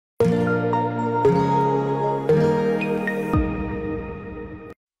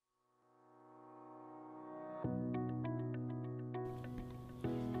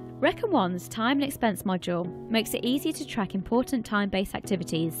Column 1's Time and Expense module makes it easy to track important time-based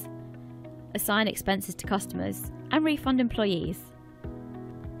activities, assign expenses to customers, and refund employees.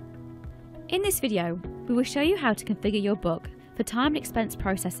 In this video, we will show you how to configure your book for time and expense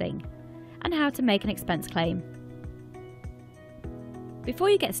processing and how to make an expense claim. Before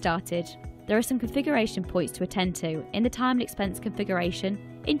you get started, there are some configuration points to attend to in the time and expense configuration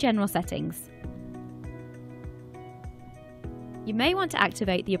in General Settings. You may want to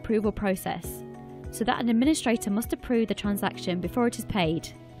activate the approval process so that an administrator must approve the transaction before it is paid.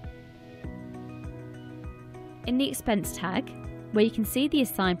 In the Expense tag, where you can see the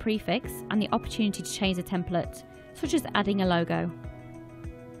assigned prefix and the opportunity to change the template, such as adding a logo.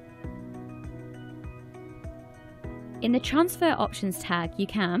 In the Transfer Options tag, you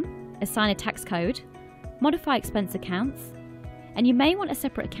can assign a tax code, modify expense accounts, and you may want a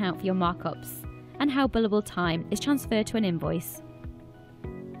separate account for your markups and how billable time is transferred to an invoice.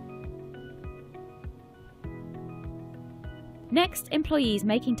 Next, employees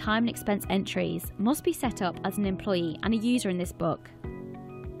making time and expense entries must be set up as an employee and a user in this book.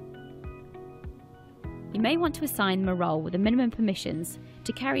 You may want to assign them a role with the minimum permissions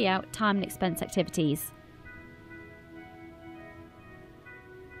to carry out time and expense activities.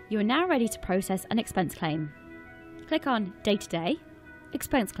 You are now ready to process an expense claim. Click on Day-to-Day,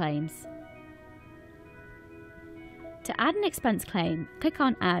 Expense Claims. To add an expense claim, click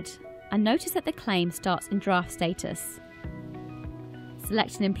on Add and notice that the claim starts in draft status.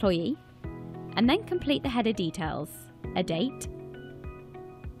 Select an employee and then complete the header details, a date,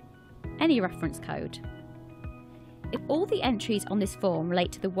 any reference code. If all the entries on this form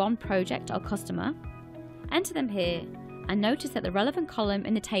relate to the one project or customer, enter them here and notice that the relevant column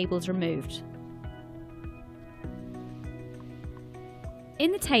in the table is removed.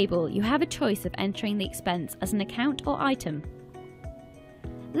 In the table, you have a choice of entering the expense as an account or item.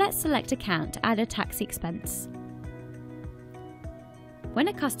 Let's select account to add a taxi expense. When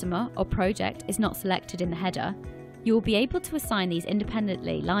a customer or project is not selected in the header, you will be able to assign these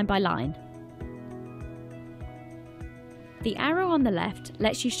independently line by line. The arrow on the left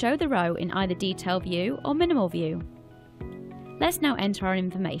lets you show the row in either detail view or minimal view. Let's now enter our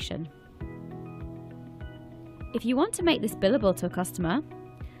information. If you want to make this billable to a customer,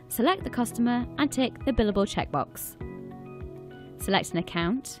 select the customer and tick the billable checkbox. Select an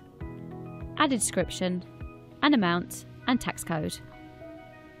account, add a description, an amount and tax code.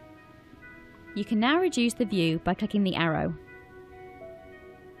 You can now reduce the view by clicking the arrow.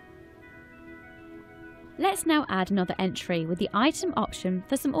 Let's now add another entry with the item option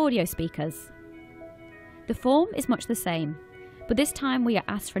for some audio speakers. The form is much the same, but this time we are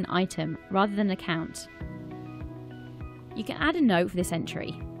asked for an item rather than an account. You can add a note for this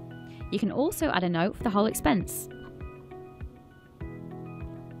entry. You can also add a note for the whole expense.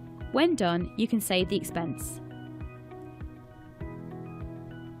 When done, you can save the expense.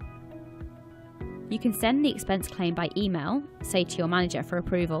 You can send the expense claim by email, say to your manager for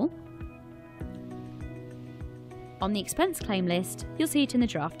approval. On the expense claim list, you'll see it in the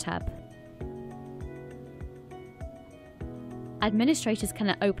Draft tab. Administrators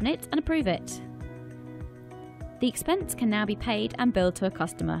can open it and approve it. The expense can now be paid and billed to a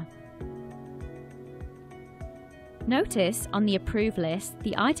customer. Notice on the Approve list,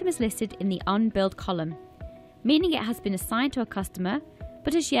 the item is listed in the Unbilled column, meaning it has been assigned to a customer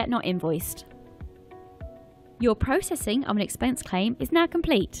but is yet not invoiced. Your processing of an expense claim is now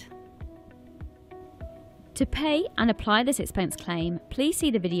complete. To pay and apply this expense claim, please see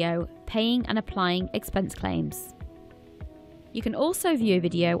the video Paying and Applying Expense Claims. You can also view a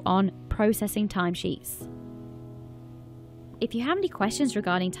video on processing timesheets. If you have any questions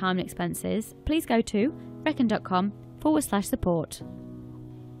regarding time and expenses, please go to reckon.com/support.